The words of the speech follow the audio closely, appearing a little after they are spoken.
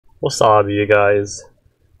Wasabi, you guys.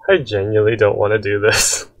 I genuinely don't want to do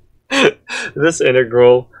this. This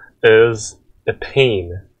integral is a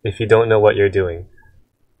pain if you don't know what you're doing.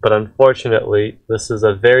 But unfortunately, this is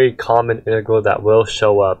a very common integral that will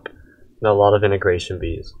show up in a lot of integration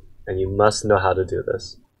bees. And you must know how to do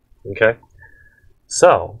this. Okay?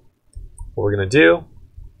 So, what we're going to do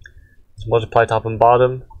is multiply top and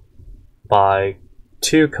bottom by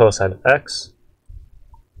 2 cosine of x.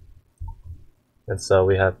 And so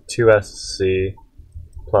we have 2sc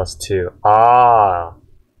plus 2. Ah!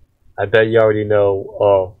 I bet you already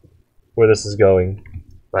know where this is going.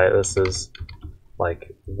 Right? This is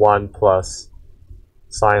like 1 plus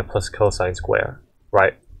sine plus cosine square.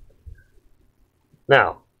 Right?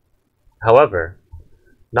 Now, however,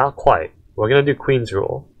 not quite. We're going to do Queen's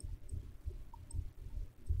rule.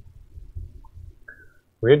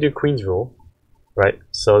 We're going to do Queen's rule. Right?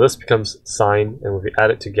 So this becomes sine, and if we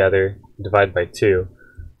add it together, divide by 2,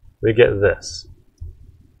 we get this.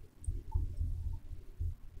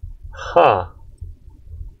 Huh.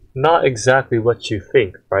 Not exactly what you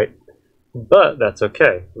think, right? But that's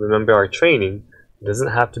okay. Remember our training, it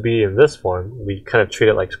doesn't have to be in this form. We kind of treat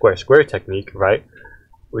it like square-square technique, right?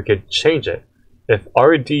 We could change it. If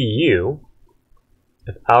our du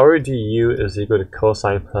is equal to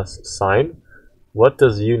cosine plus sine, what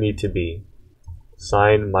does u need to be?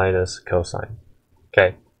 Sine minus cosine.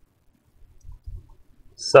 Okay.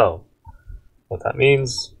 So, what that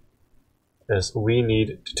means is we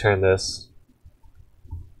need to turn this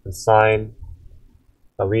in sine.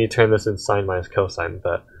 We need to turn this in sine minus cosine,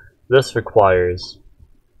 but this requires.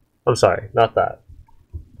 I'm sorry, not that.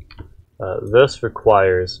 This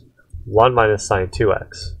requires 1 minus sine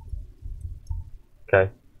 2x.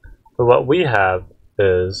 Okay. But what we have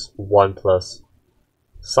is 1 plus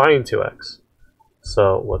sine 2x.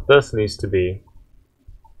 So what this needs to be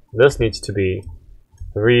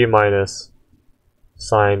 3 minus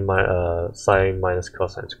sine minus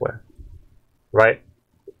cosine square. Right?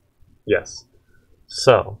 Yes.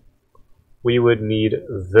 So we would need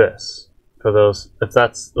this. For those, if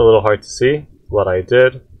that's a little hard to see, what I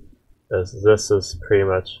did is this is pretty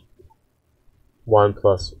much 1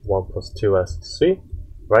 plus 2sc,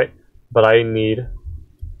 right? But I need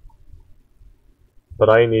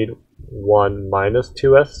 1 minus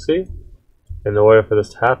 2sc in order for this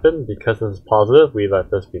to happen. Because this is positive, we let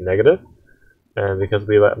this be negative, and because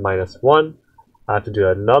we let minus 1, I have to do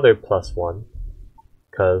another plus 1,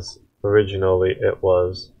 because originally it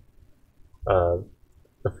was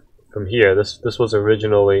from here, this was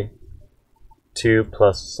originally 2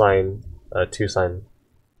 plus sine 2 sine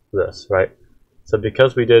this, right? So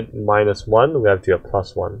because we did minus 1, we have to do a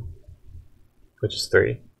plus 1, which is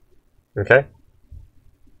 3. Okay?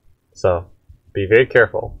 So, be very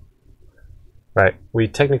careful. Right, we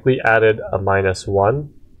technically added a minus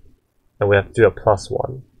 1, and we have to do a plus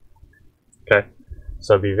 1. Okay?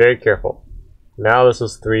 So be very careful. Now this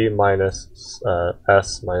is 3 minus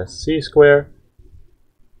s minus c squared.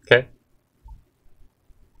 Okay?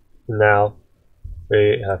 Now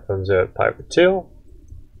we have from 0 to pi over 2.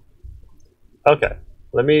 Okay,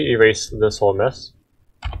 let me erase this whole mess.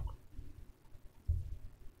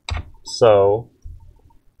 So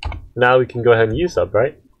now we can go ahead and u sub,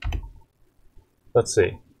 right? Let's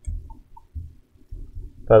see.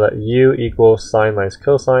 If I let u equal sine minus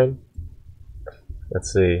cosine,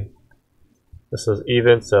 let's see. This is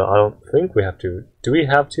even, so I don't think we have to. Do we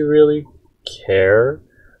have to really care?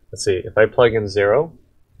 Let's see. If I plug in 0,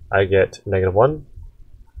 I get negative 1.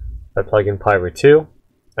 If I plug in pi over 2,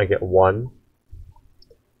 I get 1.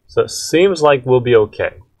 So it seems like we'll be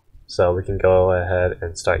okay. So we can go ahead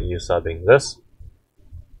and start u subbing this.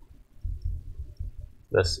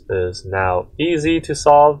 This is now easy to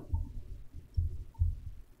solve.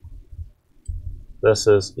 This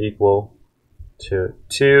is equal to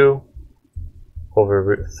 2 over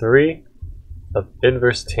root 3 of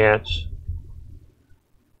inverse tanh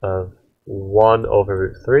of 1 over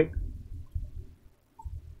root 3.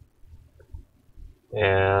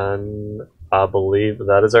 And I believe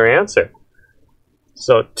that is our answer.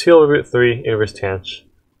 So 2 over root 3 inverse tanh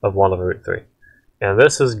of 1 over root 3. And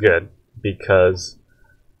this is good because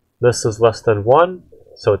this is less than 1,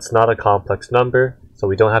 so it's not a complex number, so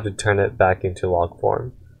we don't have to turn it back into log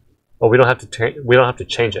form. Or we don't have to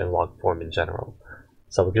change it in log form in general.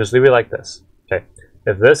 So we can just leave it like this. Okay.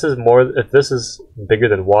 If this is bigger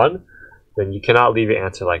than 1, then you cannot leave your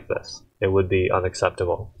answer like this. It would be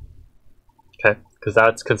unacceptable. Okay? Because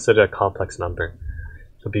that's considered a complex number.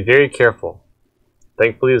 So be very careful.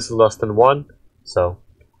 Thankfully this is less than 1, so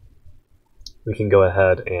we can go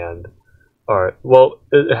ahead and, or well,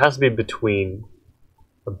 it has to be between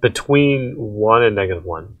 1 and negative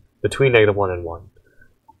 1. between -1 and 1.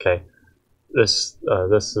 Okay, this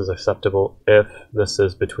is acceptable if this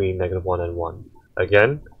is between -1 and 1.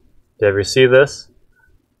 Again, if you ever see this,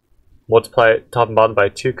 multiply top and bottom by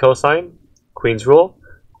 2 cosine, Queen's rule,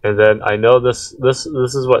 and then I know this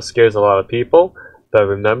is what scares a lot of people, but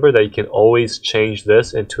remember that you can always change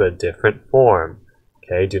this into a different form.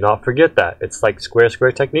 Okay, do not forget that. It's like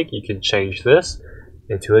square technique. You can change this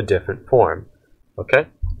into a different form. Okay?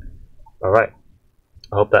 Alright.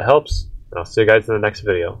 I hope that helps, and I'll see you guys in the next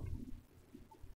video.